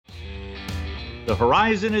The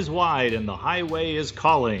horizon is wide and the highway is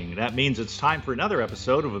calling. That means it's time for another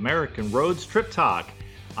episode of American Roads Trip Talk.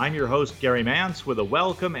 I'm your host, Gary Mance, with a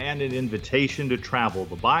welcome and an invitation to travel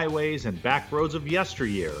the byways and back roads of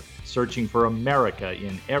yesteryear, searching for America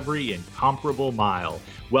in every incomparable mile.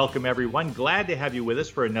 Welcome, everyone. Glad to have you with us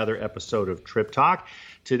for another episode of Trip Talk.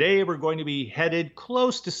 Today, we're going to be headed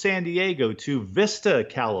close to San Diego to Vista,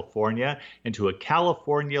 California, and to a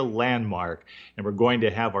California landmark. And we're going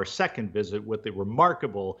to have our second visit with the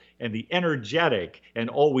remarkable and the energetic and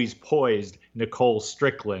always poised Nicole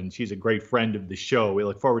Strickland. She's a great friend of the show. We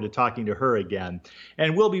look forward to talking to her again.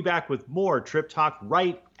 And we'll be back with more Trip Talk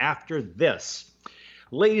right after this.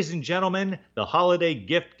 Ladies and gentlemen, the holiday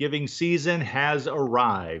gift-giving season has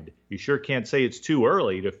arrived. You sure can't say it's too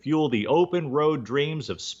early to fuel the open road dreams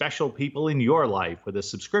of special people in your life with a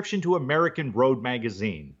subscription to American Road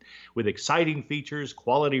Magazine. With exciting features,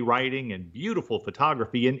 quality writing, and beautiful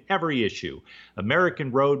photography in every issue,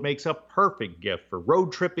 American Road makes a perfect gift for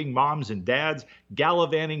road-tripping moms and dads,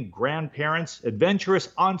 gallivanting grandparents, adventurous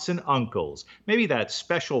aunts and uncles. Maybe that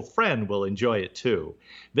special friend will enjoy it too.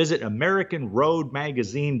 Visit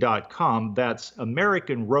AmericanRoadMagazine.com. That's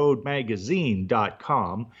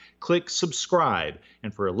AmericanRoadMagazine.com. Click subscribe,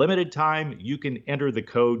 and for a limited time, you can enter the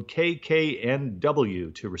code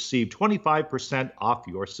KKNW to receive 25% off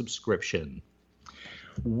your subscription.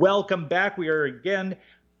 Welcome back. We are again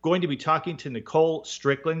going to be talking to Nicole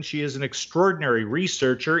Strickland. She is an extraordinary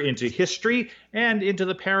researcher into history and into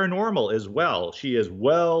the paranormal as well. She is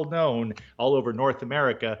well known all over North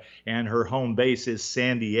America, and her home base is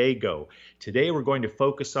San Diego. Today, we're going to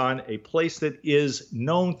focus on a place that is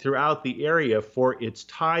known throughout the area for its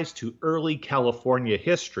ties to early California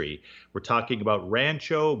history. We're talking about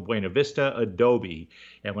Rancho Buena Vista Adobe.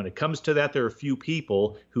 And when it comes to that, there are a few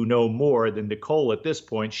people who know more than Nicole at this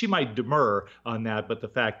point. She might demur on that, but the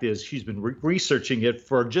fact is she's been researching it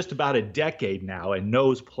for just about a decade now and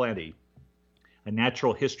knows plenty. A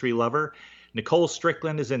natural history lover, Nicole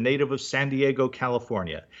Strickland is a native of San Diego,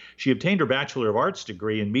 California. She obtained her Bachelor of Arts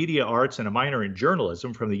degree in Media Arts and a minor in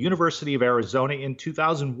journalism from the University of Arizona in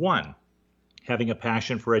 2001. Having a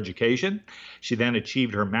passion for education, she then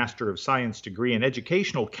achieved her Master of Science degree in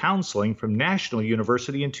Educational Counseling from National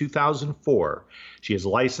University in 2004. She is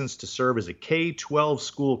licensed to serve as a K-12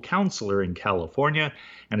 school counselor in California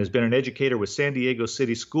and has been an educator with San Diego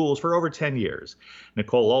City Schools for over 10 years.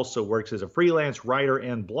 Nicole also works as a freelance writer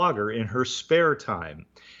and blogger in her spare time.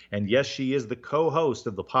 And yes, she is the co-host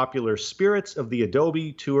of the popular Spirits of the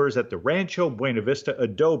Adobe tours at the Rancho Buena Vista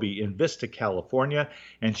Adobe in Vista, California,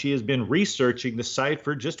 and she has been researching the site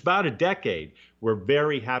for just about a decade. We're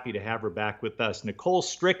very happy to have her back with us. Nicole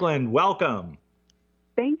Strickland, welcome.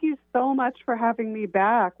 Thank you so much for having me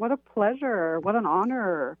back. What a pleasure. What an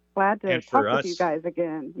honor. Glad to talk with you guys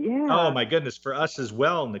again. Yeah. Oh, my goodness. For us as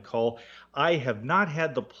well, Nicole. I have not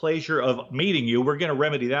had the pleasure of meeting you. We're going to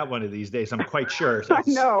remedy that one of these days, I'm quite sure. I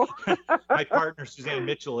know. My partner, Suzanne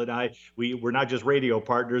Mitchell, and I, we're not just radio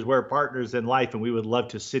partners, we're partners in life, and we would love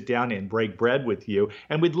to sit down and break bread with you.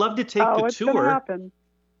 And we'd love to take the it's tour. Gonna happen.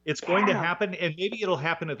 It's going to happen, and maybe it'll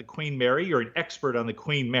happen at the Queen Mary. You're an expert on the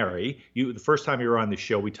Queen Mary. The first time you were on the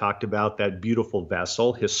show, we talked about that beautiful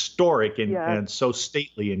vessel, historic and so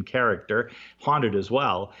stately in character, haunted as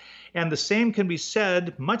well. And the same can be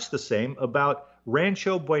said, much the same, about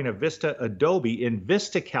Rancho Buena Vista Adobe in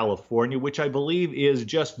Vista, California, which I believe is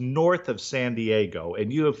just north of San Diego.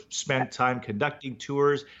 And you have spent time conducting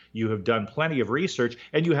tours. You have done plenty of research,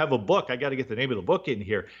 and you have a book. I got to get the name of the book in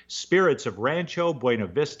here. Spirits of Rancho Buena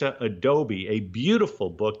Vista Adobe, a beautiful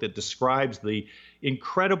book that describes the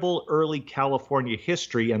incredible early California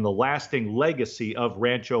history and the lasting legacy of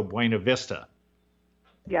Rancho Buena Vista.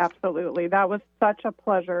 Yeah, absolutely. That was such a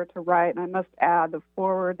pleasure to write. And I must add, the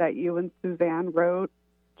foreword that you and Suzanne wrote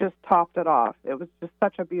just topped it off. It was just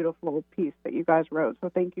such a beautiful piece that you guys wrote.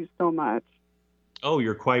 So thank you so much. Oh,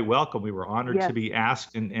 you're quite welcome. We were honored to be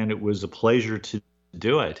asked, and it was a pleasure to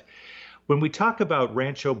do it. When we talk about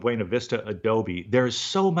Rancho Buena Vista Adobe, there's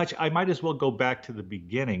so much. I might as well go back to the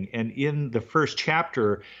beginning. And in the first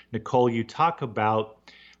chapter, Nicole, you talk about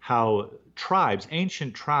how tribes,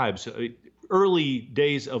 ancient tribes, early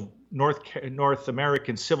days of North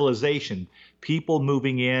American civilization, people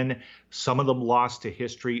moving in, some of them lost to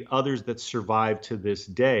history, others that survive to this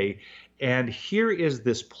day. And here is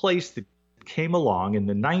this place that came along in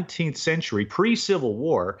the 19th century, pre-Civil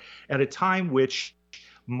War, at a time which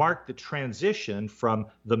marked the transition from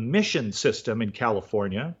the mission system in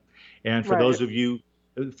California. And for those of you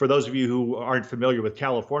who aren't familiar with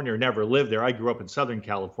California or never lived there, I grew up in Southern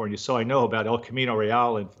California, so I know about El Camino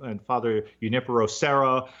Real and Father Junipero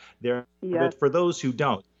Serra there. But for those who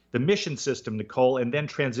don't, the mission system, Nicole, and then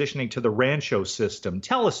transitioning to the Rancho system.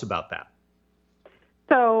 Tell us about that.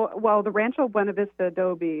 So, well, the Rancho Buena Vista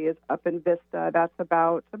Adobe is up in Vista. That's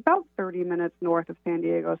about 30 minutes north of San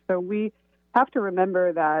Diego. So we have to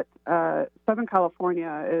remember that Southern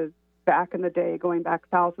California is, back in the day, going back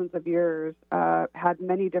thousands of years, had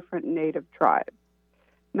many different native tribes,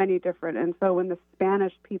 many different. And so when the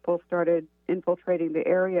Spanish people started infiltrating the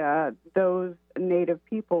area, those native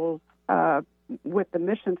peoples with the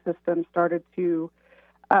mission system started to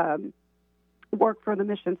work for the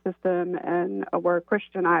mission system and were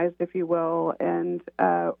Christianized, if you will. And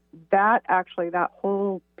that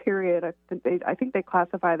whole period, I think they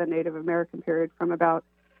classify the Native American period from about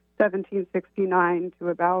 1769 to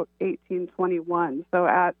about 1821.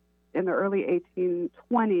 So in the early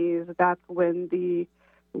 1820s, that's when the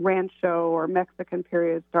Rancho or Mexican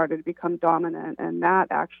period started to become dominant, and that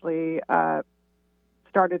actually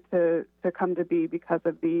started to come to be because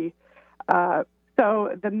of the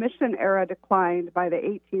so the mission era declined by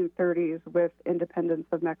the 1830s with independence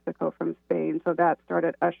of Mexico from Spain. So that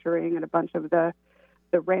started ushering in a bunch of the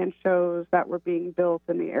ranchos that were being built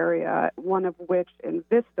in the area, one of which in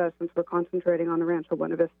Vista, since we're concentrating on the Rancho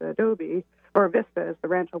Buena Vista Adobe, or Vista is the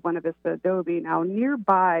Rancho Buena Vista Adobe. Now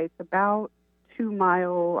nearby, it's about 2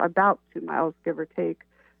 miles, give or take,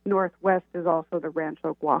 northwest is also the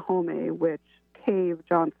Rancho Guajome, which Cave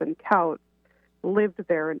Johnson Couts lived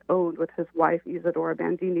there and owned with his wife Isadora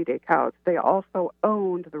Bandini de Couts. They also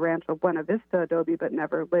owned the Rancho Buena Vista Adobe but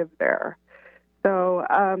never lived there. So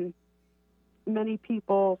many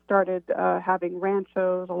people started having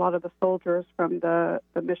ranchos. A lot of the soldiers from the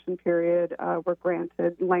mission period were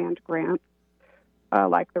granted land grants,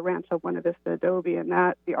 like the Rancho Buena Vista Adobe, and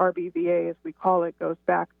that the RBVA, as we call it, goes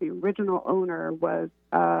back. The original owner was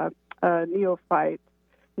a neophyte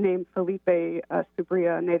named Felipe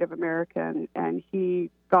Subria, a Native American, and he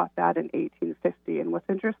got that in 1850. And what's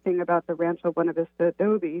interesting about the Rancho Buena Vista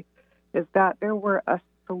Adobe is that there were a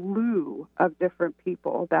slew of different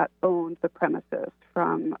people that owned the premises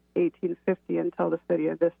from 1850 until the city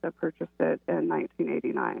of Vista purchased it in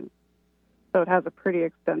 1989. So it has a pretty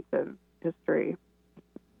extensive history.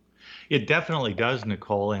 It definitely does,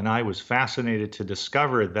 Nicole, and I was fascinated to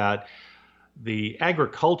discover that the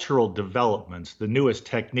agricultural developments, the newest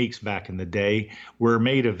techniques back in the day, were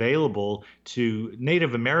made available to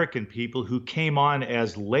Native American people who came on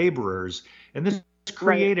as laborers. And this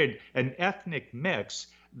created an ethnic mix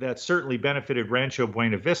that certainly benefited Rancho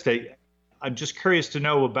Buena Vista. I'm just curious to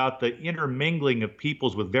know about the intermingling of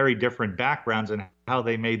peoples with very different backgrounds and how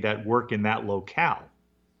they made that work in that locale.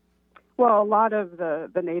 Well, a lot of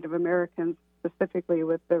the Native Americans, specifically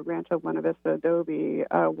with the Rancho Buena Vista Adobe,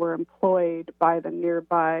 were employed by the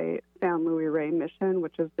nearby San Luis Rey Mission,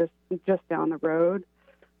 which is just down the road,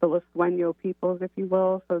 the Los Sueño peoples, if you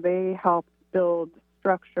will. So they helped build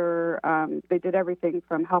structure. They did everything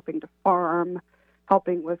from helping to farm,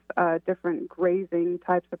 helping with different grazing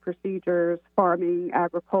types of procedures, farming,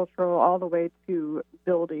 agricultural, all the way to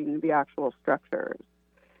building the actual structures.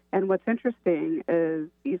 And what's interesting is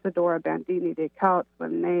Isadora Bandini de Couts,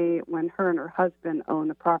 when her and her husband owned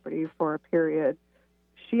the property for a period,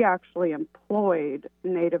 she actually employed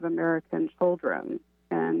Native American children.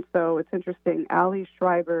 And so it's interesting. Ali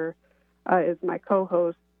Schreiber is my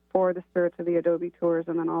co-host for the Spirits of the Adobe Tours,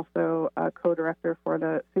 and then also a co-director for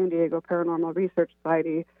the San Diego Paranormal Research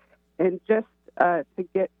Society. And just to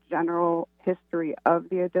get general history of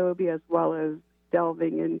the Adobe, as well as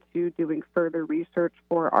delving into doing further research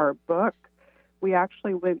for our book, we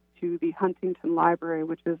actually went to the Huntington Library,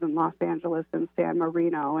 which is in Los Angeles and San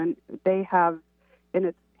Marino, and they have, in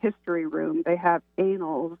its history room, they have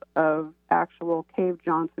annals of actual Cave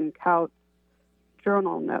Johnson Couts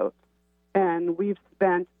journal notes. And we've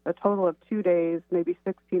spent a total of 2 days, maybe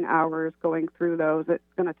 16 hours going through those. It's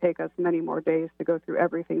going to take us many more days to go through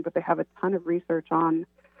everything, but they have a ton of research on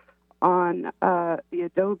the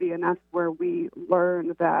Adobe, and that's where we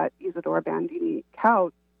learned that Isadora Bandini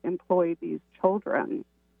Couts employed these children.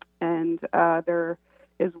 And there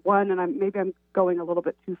is one, and maybe I'm going a little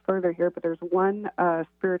bit too further here, but there's one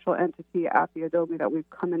spiritual entity at the Adobe that we've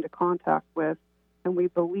come into contact with, and we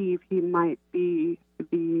believe he might be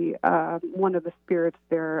the one of the spirits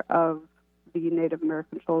there of the Native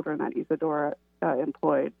American children that Isadora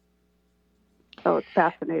employed. So it's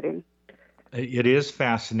fascinating. It is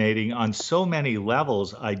fascinating on so many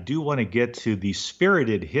levels. I do want to get to the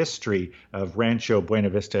spirited history of Rancho Buena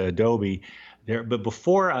Vista Adobe there, but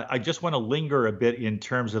before, I just want to linger a bit in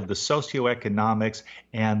terms of the socioeconomics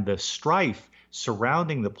and the strife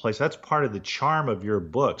surrounding the place. That's part of the charm of your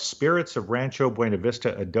book, Spirits of Rancho Buena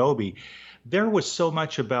Vista Adobe. there was so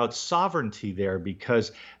much about sovereignty there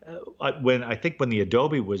because when the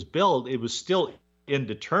Adobe was built, it was still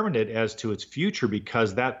indeterminate as to its future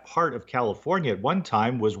because that part of California at one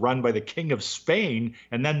time was run by the King of Spain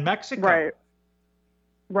and then Mexico. Right.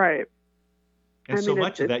 Right. And so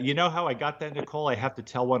much of that, you know how I got that, Nicole? I have to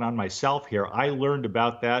tell one on myself here. I learned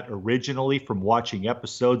about that originally from watching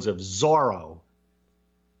episodes of Zorro.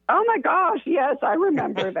 Oh my gosh, yes, I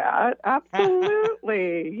remember that.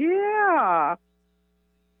 Absolutely. Yeah.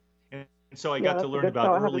 And so I got to learn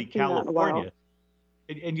about early California.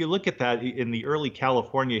 And you look at that in the early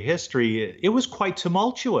California history, it was quite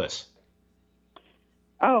tumultuous.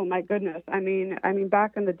 Oh my goodness. I mean,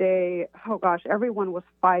 back in the day, oh gosh, everyone was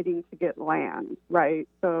fighting to get land, right?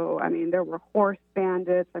 So, I mean, there were horse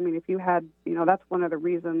bandits. I mean, if you had, that's one of the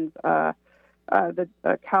reasons the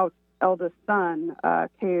Couch eldest son,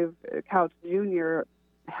 Couch Jr.,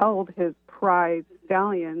 held his prize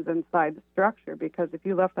stallions inside the structure because if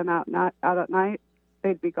you left them out at night,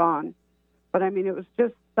 they'd be gone. But I mean, it was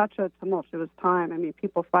just such a tumultuous time. I mean,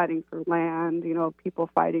 people fighting for land, people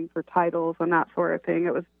fighting for titles and that sort of thing.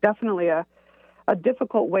 It was definitely a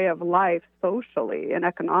difficult way of life socially and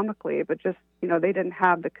economically, but just, they didn't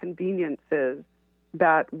have the conveniences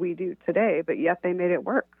that we do today, but yet they made it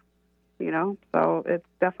work, So it's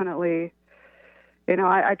definitely,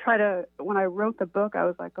 I try to, when I wrote the book, I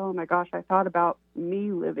was like, oh my gosh, I thought about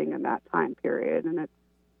me living in that time period. And it's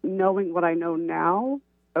knowing what I know now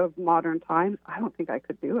of modern times, I don't think I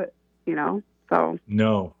could do it, so.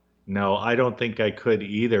 No, I don't think I could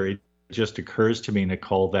either. It just occurs to me,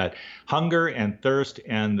 Nicole, that hunger and thirst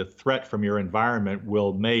and the threat from your environment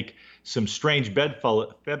will make some strange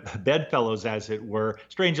bedfellows, as it were,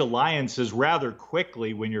 strange alliances rather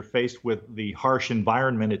quickly when you're faced with the harsh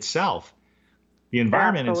environment itself. The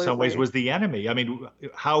environment in some ways was the enemy. I mean,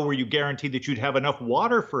 how were you guaranteed that you'd have enough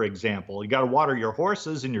water, for example? You got to water your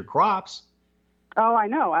horses and your crops. Oh, I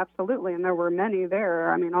know, absolutely. And there were many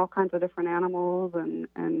there. I mean, all kinds of different animals and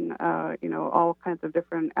all kinds of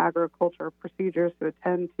different agriculture procedures to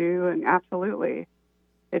attend to. And absolutely,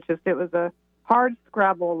 it was a hard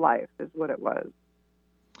scrabble life is what it was.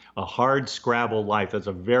 A hard scrabble life. That's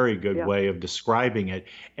a very good way of describing it.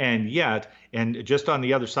 And yet, and just on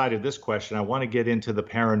the other side of this question, I want to get into the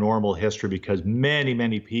paranormal history because many,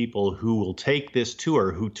 many people who will take this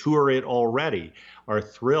tour, who tour it already, are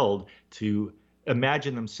thrilled to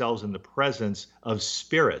imagine themselves in the presence of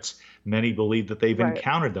spirits. Many believe that they've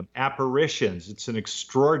encountered them, apparitions. It's an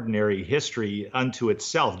extraordinary history unto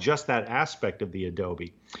itself, just that aspect of the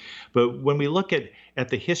Adobe. But when we look at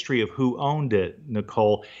the history of who owned it,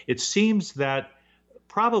 Nicole, it seems that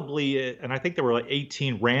probably, and I think there were like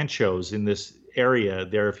 18 ranchos in this area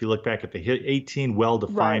there, if you look back at the 18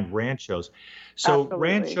 well-defined ranchos. So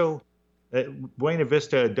Rancho Buena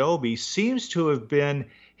Vista Adobe seems to have been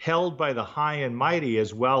held by the high and mighty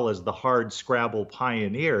as well as the hard scrabble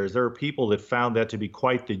pioneers. There are people that found that to be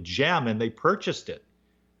quite the gem and they purchased it.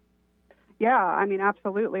 Yeah, I mean,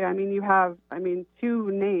 absolutely. I mean, you have, two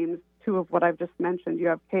names, two of what I've just mentioned. You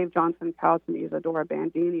have Cave Johnson Couch and Isadora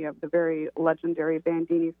Bandini of the very legendary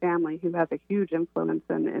Bandini family who has a huge influence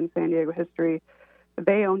in San Diego history.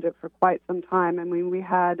 They owned it for quite some time. I mean, we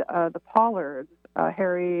had the Pollards,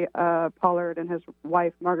 Harry Pollard and his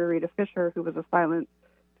wife, Margarita Fisher, who was a silent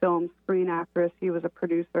film screen actress. He was a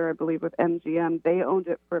producer, I believe, with MGM. They owned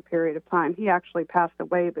it for a period of time. He actually passed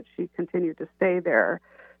away, but she continued to stay there.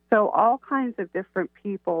 So all kinds of different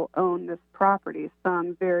people own this property,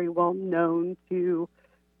 some very well known to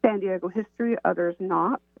San Diego history, others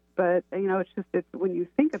not. But, it's when you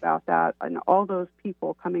think about that and all those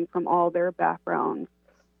people coming from all their backgrounds,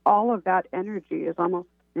 all of that energy is almost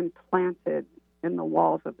implanted in the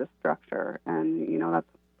walls of the structure. And, that's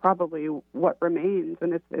probably what remains.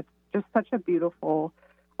 And it's just such a beautiful,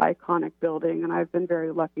 iconic building. And I've been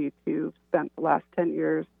very lucky to spend the last 10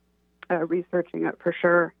 years researching it for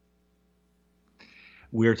sure.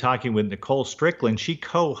 We're talking with Nicole Strickland. She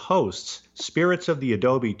co-hosts Spirits of the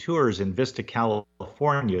Adobe Tours in Vista,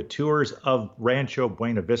 California, tours of Rancho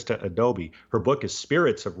Buena Vista Adobe. Her book is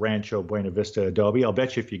Spirits of Rancho Buena Vista Adobe. I'll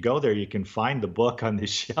bet you if you go there, you can find the book on the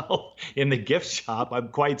shelf in the gift shop. I'm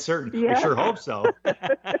quite certain. Yeah. I sure hope so.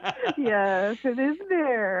 Yes, it is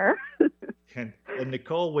there. And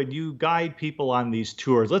Nicole, when you guide people on these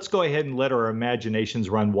tours, let's go ahead and let our imaginations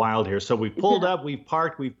run wild here. So we've pulled up, we've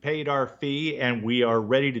parked, we've paid our fee, and we are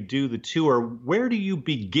ready to do the tour. Where do you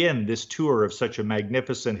begin this tour of such a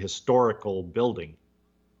magnificent historical building?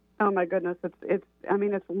 Oh my goodness, it's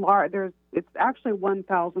large. It's actually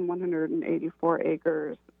 1,184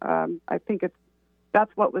 acres. I think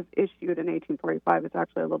that's what was issued in 1845. It's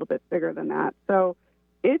actually a little bit bigger than that. So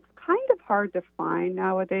It's kind of hard to find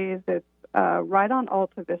nowadays. It's right on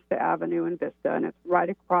Alta Vista Avenue in Vista, and it's right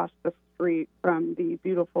across the street from the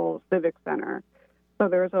beautiful Civic Center. So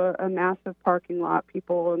there's a massive parking lot.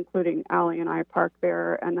 People, including Allie and I, park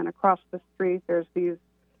there. And then across the street, there's these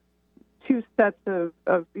two sets of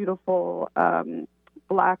beautiful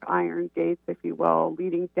black iron gates, if you will,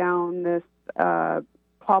 leading down this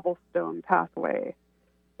cobblestone pathway.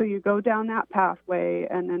 So you go down that pathway,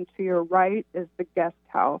 and then to your right is the guest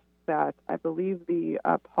house that I believe the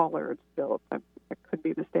Pollards built. I could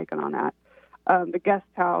be mistaken on that. The guest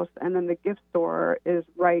house, and then the gift store is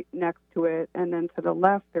right next to it. And then to the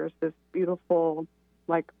left, there's this beautiful,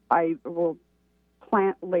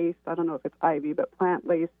 plant-laced, I don't know if it's ivy, but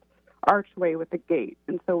plant-laced archway with a gate.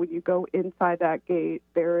 And so when you go inside that gate,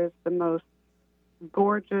 there is the most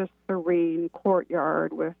gorgeous, serene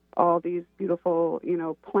courtyard with all these beautiful,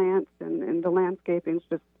 plants, and the landscaping's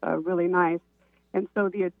just really nice. And so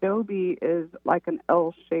the adobe is like an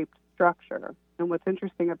L-shaped structure. And what's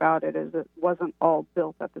interesting about it is it wasn't all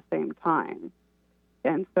built at the same time.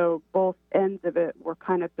 And so both ends of it were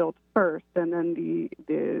kind of built first, and then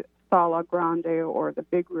the sala grande, or the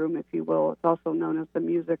big room, if you will, it's also known as the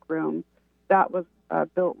music room, that was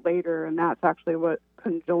built later, and that's actually what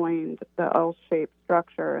conjoined the L-shaped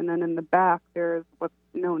structure. And then in the back, there's what's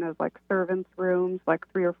known as like servants' rooms, like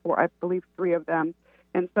 3 or 4, I believe 3 of them.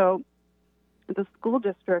 And so the school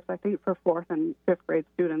districts, I think for 4th and 5th grade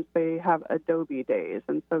students, they have Adobe days.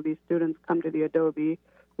 And so these students come to the Adobe,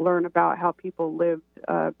 learn about how people lived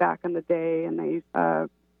back in the day, and they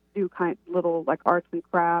do little like arts and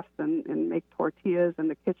crafts and make tortillas in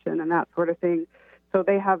the kitchen and that sort of thing. So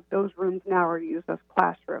they have those rooms now are used as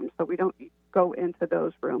classrooms. So we don't go into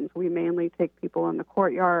those rooms. We mainly take people in the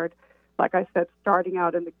courtyard. Like I said, starting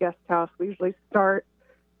out in the guest house, we usually start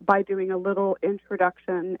by doing a little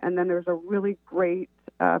introduction, and then there's a really great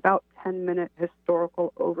about 10-minute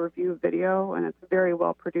historical overview video, and it's very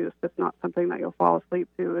well produced. It's not something that you'll fall asleep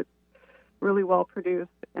to. It's really well produced.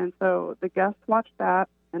 And so the guests watch that,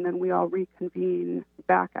 and then we all reconvene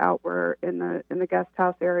back out. We're in the guest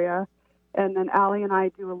house area. And then Allie and I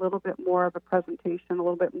do a little bit more of a presentation, a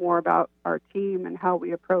little bit more about our team and how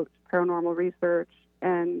we approach paranormal research.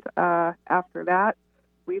 And after that,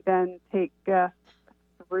 we then take guests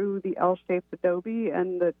through the L-shaped Adobe,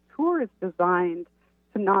 and the tour is designed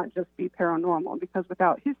to not just be paranormal, because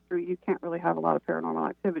without history, you can't really have a lot of paranormal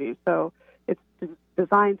activity. So it's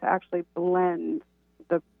designed to actually blend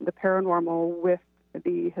the paranormal with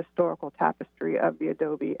the historical tapestry of the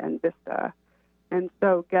Adobe and Vista. And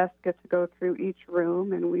so guests get to go through each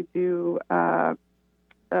room, and we do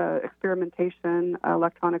experimentation,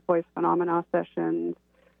 electronic voice phenomena sessions,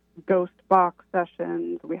 ghost box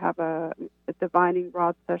sessions. We have a divining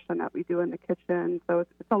rod session that we do in the kitchen. So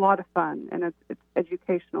it's a lot of fun, and it's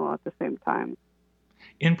educational at the same time.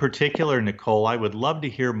 In particular, Nicole, I would love to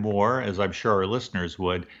hear more, as I'm sure our listeners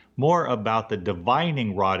would, more about the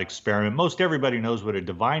divining rod experiment. Most everybody knows what a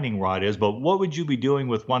divining rod is, but what would you be doing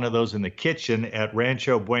with one of those in the kitchen at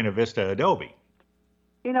Rancho Buena Vista Adobe?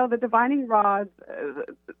 The divining rods,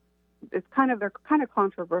 they're kind of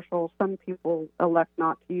controversial. Some people elect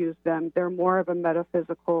not to use them. They're more of a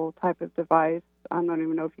metaphysical type of device. I don't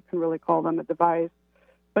even know if you can really call them a device,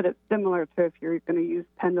 but it's similar to if you're going to use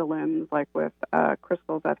pendulums, like with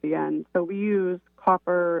crystals at the end. So we use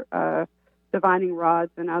copper divining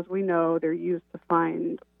rods, and as we know, they're used to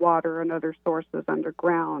find water and other sources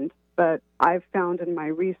underground. But I've found in my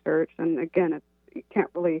research, and again, you can't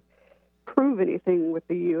really prove anything with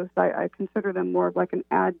the use. I consider them more of like an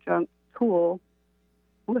adjunct tool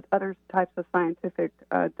with other types of scientific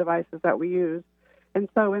devices that we use. And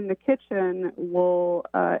so in the kitchen, we'll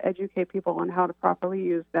educate people on how to properly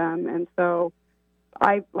use them. And so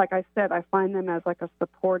like I said, I find them as like a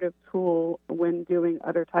supportive tool when doing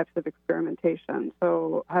other types of experimentation.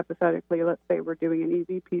 So hypothetically, let's say we're doing an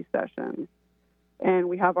EVP session, and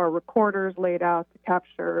we have our recorders laid out to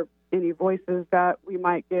capture any voices that we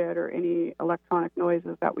might get or any electronic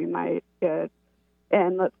noises that we might get.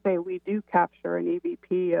 And let's say we do capture an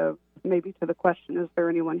EVP of maybe to the question, is there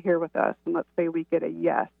anyone here with us? And let's say we get a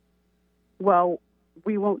yes. Well,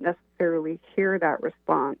 we won't necessarily hear that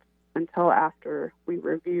response until after we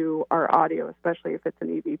review our audio, especially if it's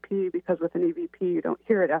an EVP, because with an EVP, you don't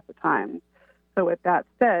hear it at the time. So with that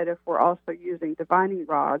said, if we're also using divining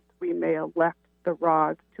rods, we may elect the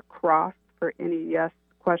rods to cross for any yes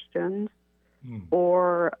questions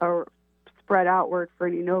or spread outward for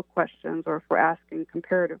any no questions, or if we're asking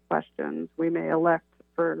comparative questions, we may elect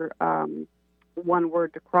for one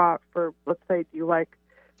word to cross for, let's say, do you like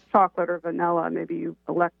chocolate or vanilla? Maybe you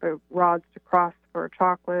elect the rods to cross for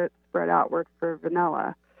chocolate spread outward for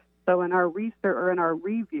vanilla. So in our research or in our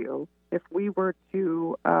review, if we were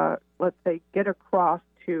to, let's say, get across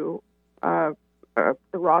to the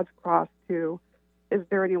rods cross to, is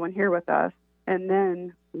there anyone here with us? And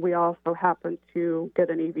then we also happen to get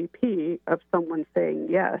an EVP of someone saying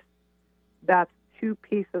yes. That's two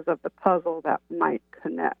pieces of the puzzle that might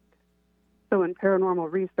connect. So in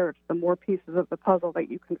paranormal research, the more pieces of the puzzle that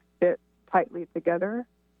you can fit tightly together,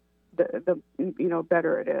 the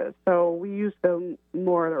better it is. So we use them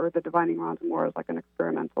more, or the divining rods more, as like an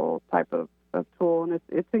experimental type of tool, and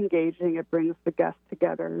it's engaging. It brings the guests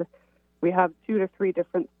together. We have 2 to 3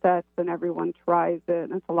 different sets, and everyone tries it,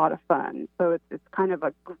 and it's a lot of fun. So it's kind of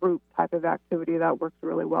a group type of activity that works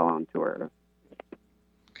really well on tour.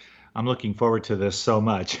 I'm looking forward to this so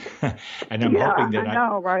much, and I'm hoping that I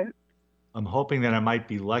know, right? I'm hoping that I might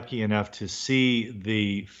be lucky enough to see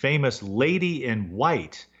the famous Lady in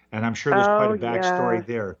White, and I'm sure there's quite a backstory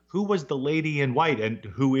there. Who was the Lady in White, and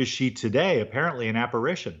who is she today? Apparently an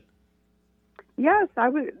apparition. Yes, I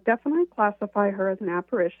would definitely classify her as an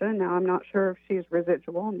apparition. Now, I'm not sure if she's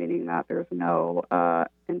residual, meaning that there's no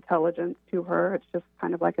intelligence to her. It's just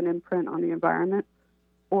kind of like an imprint on the environment.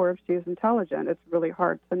 Or if she's intelligent. It's really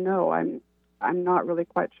hard to know. I'm not really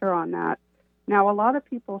quite sure on that. Now, a lot of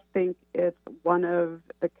people think it's one of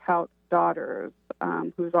the Count's daughters,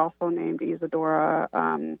 who's also named Isadora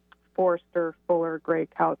Forster Fuller Gray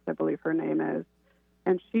Couts, I believe her name is.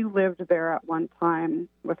 And she lived there at one time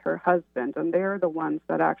with her husband, and they're the ones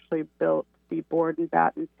that actually built the board and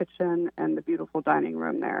batten kitchen and the beautiful dining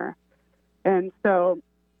room there. And so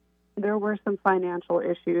there were some financial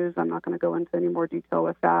issues. I'm not going to go into any more detail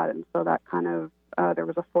with that. And so that kind of, there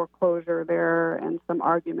was a foreclosure there and some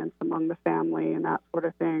arguments among the family and that sort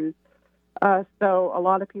of thing. So a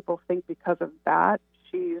lot of people think because of that,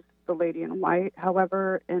 she's the Lady in White.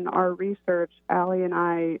 However, in our research, Allie and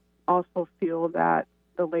I also feel that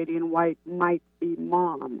the Lady in White might be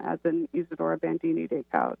Mom, as in Isadora Bandini de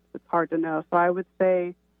Couts. It's hard to know. So I would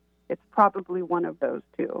say it's probably one of those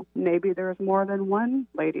two. Maybe there's more than one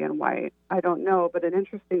Lady in White. I don't know, but an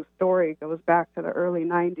interesting story goes back to the early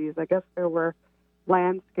 90s. I guess there were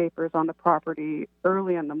landscapers on the property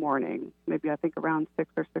early in the morning, maybe I think around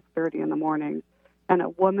 6 or 6:30 in the morning, and a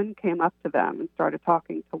woman came up to them and started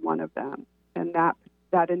talking to one of them. And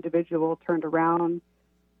that individual turned around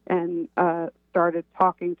and started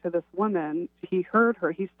talking to this woman. He heard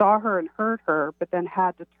her. He saw her and heard her, but then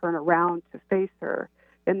had to turn around to face her.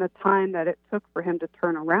 In the time that it took for him to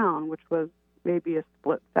turn around, which was maybe a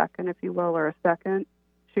split second, if you will, or a second,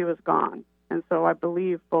 she was gone. And so I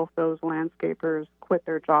believe both those landscapers quit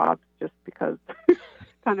their jobs just because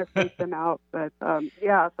kind of freaked them out. But so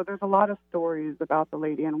there's a lot of stories about the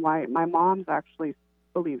Lady in White. My mom's actually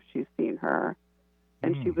believes she's seen her.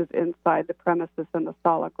 And she was inside the premises in the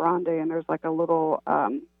Sala Grande, and there's like a little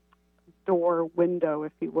door window,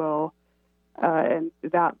 if you will, and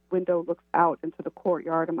that window looks out into the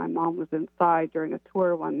courtyard, and my mom was inside during a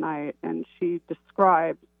tour one night, and she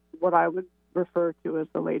described what I would refer to as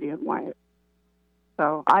the Lady in White.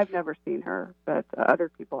 So I've never seen her, but other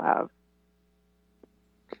people have.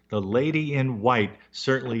 The Lady in White,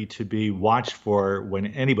 certainly to be watched for when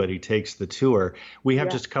anybody takes the tour. We have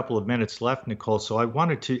just a couple of minutes left, Nicole, so I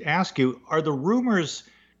wanted to ask you, are the rumors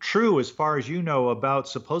true, as far as you know, about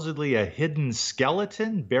supposedly a hidden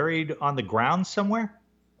skeleton buried on the ground somewhere?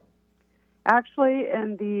 Actually,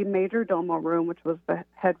 in the major domo room, which was the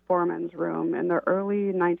head foreman's room, in the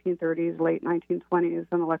early 1930s, late 1920s,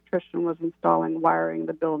 an electrician was installing wiring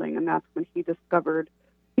the building, and that's when he discovered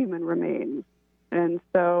human remains. And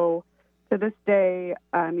so to this day,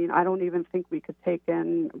 I mean, I don't even think we could take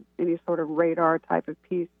in any sort of radar type of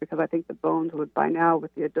piece, because I think the bones would by now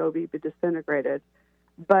with the adobe be disintegrated.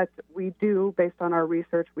 But we do, based on our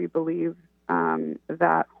research, we believe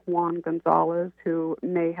that Juan Gonzalez, who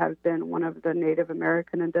may have been one of the Native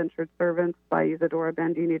American indentured servants by Isadora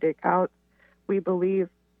Bandini de Couts, we believe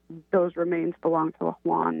those remains belong to a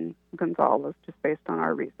Juan Gonzalez, just based on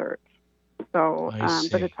our research. So,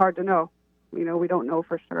 but it's hard to know. You know, we don't know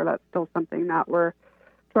for sure. That's still something that we're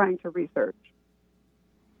trying to research.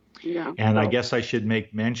 Yeah. And I guess I should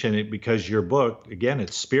make mention it because your book, again,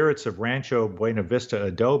 it's Spirits of Rancho Buena Vista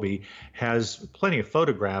Adobe, has plenty of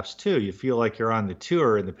photographs too. You feel like you're on the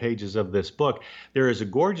tour in the pages of this book. There is a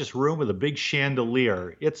gorgeous room with a big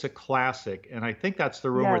chandelier. It's a classic. And I think that's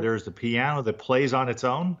the room where there's the piano that plays on its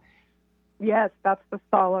own. Yes, that's the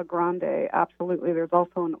Sala Grande. Absolutely. There's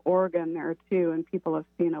also an organ there, too, and people have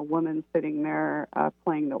seen a woman sitting there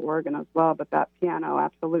playing the organ as well. But that piano,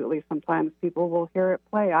 absolutely, sometimes people will hear it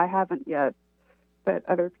play. I haven't yet, but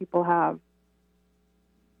other people have.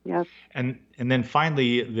 Yes. And then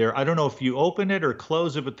finally, there, I don't know if you open it or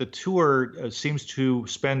close it, but the tour seems to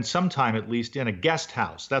spend some time at least in a guest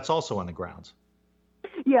house. That's also on the grounds.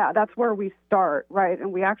 Yeah, that's where we start, right?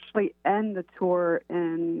 And we actually end the tour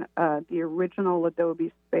in the original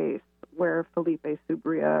Adobe space where Felipe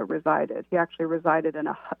Subria resided. He actually resided in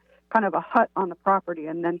a kind of a hut on the property,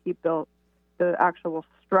 and then he built the actual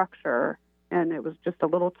structure, and it was just a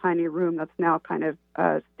little tiny room that's now kind of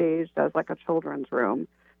staged as like a children's room.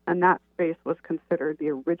 And that space was considered the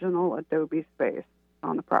original Adobe space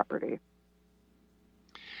on the property.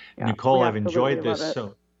 Yeah, Nicole, I've enjoyed this.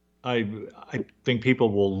 So I think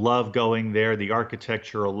people will love going there. The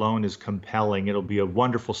architecture alone is compelling. It'll be a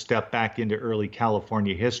wonderful step back into early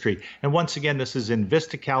California history. And once again, this is in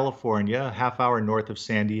Vista, California, a half hour north of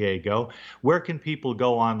San Diego. Where can people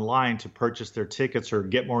go online to purchase their tickets or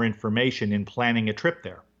get more information in planning a trip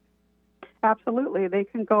there? Absolutely. They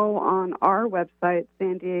can go on our website,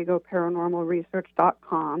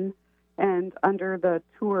 SanDiegoParanormalResearch.com. And under the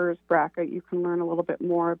tours bracket, you can learn a little bit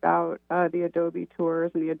more about the Adobe tours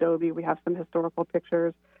and the Adobe. We have some historical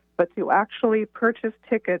pictures. But to actually purchase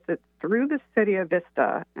tickets, it's through the city of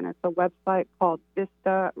Vista, and it's a website called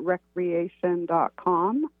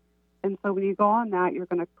vistarecreation.com. And so when you go on that, you're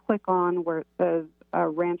going to click on where it says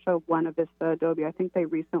Rancho Buena Vista Adobe. I think they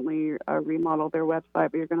recently remodeled their website,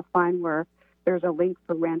 but you're going to find where there's a link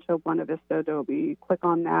for Rancho Buena Vista Adobe. You click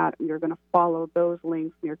on that, and you're going to follow those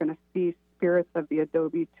links, and you're going to see Spirits of the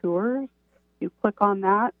Adobe tours. You click on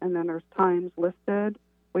that, and then there's times listed.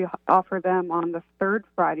 We offer them on the third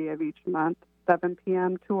Friday of each month, 7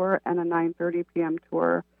 p.m. tour and a 9:30 p.m.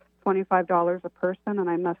 tour, $25 a person, and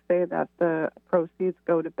I must say that the proceeds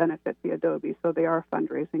go to benefit the Adobe, so they are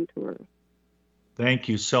fundraising tours. Thank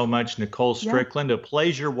you so much, Nicole Strickland. Yeah. A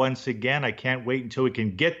pleasure once again. I can't wait until we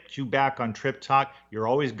can get you back on Trip Talk. You're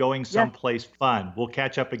always going someplace fun. We'll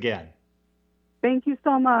catch up again. Thank you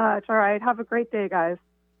so much. All right. Have a great day, guys.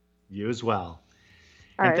 You as well.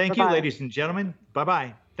 All right, thank you, ladies and gentlemen.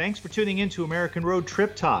 Bye-bye. Thanks for tuning in to American Road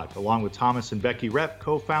Trip Talk. Along with Thomas and Becky Rep,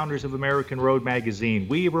 co-founders of American Road Magazine,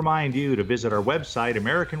 we remind you to visit our website,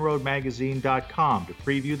 AmericanRoadMagazine.com, to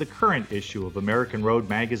preview the current issue of American Road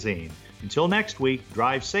Magazine. Until next week,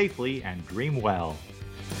 drive safely and dream well.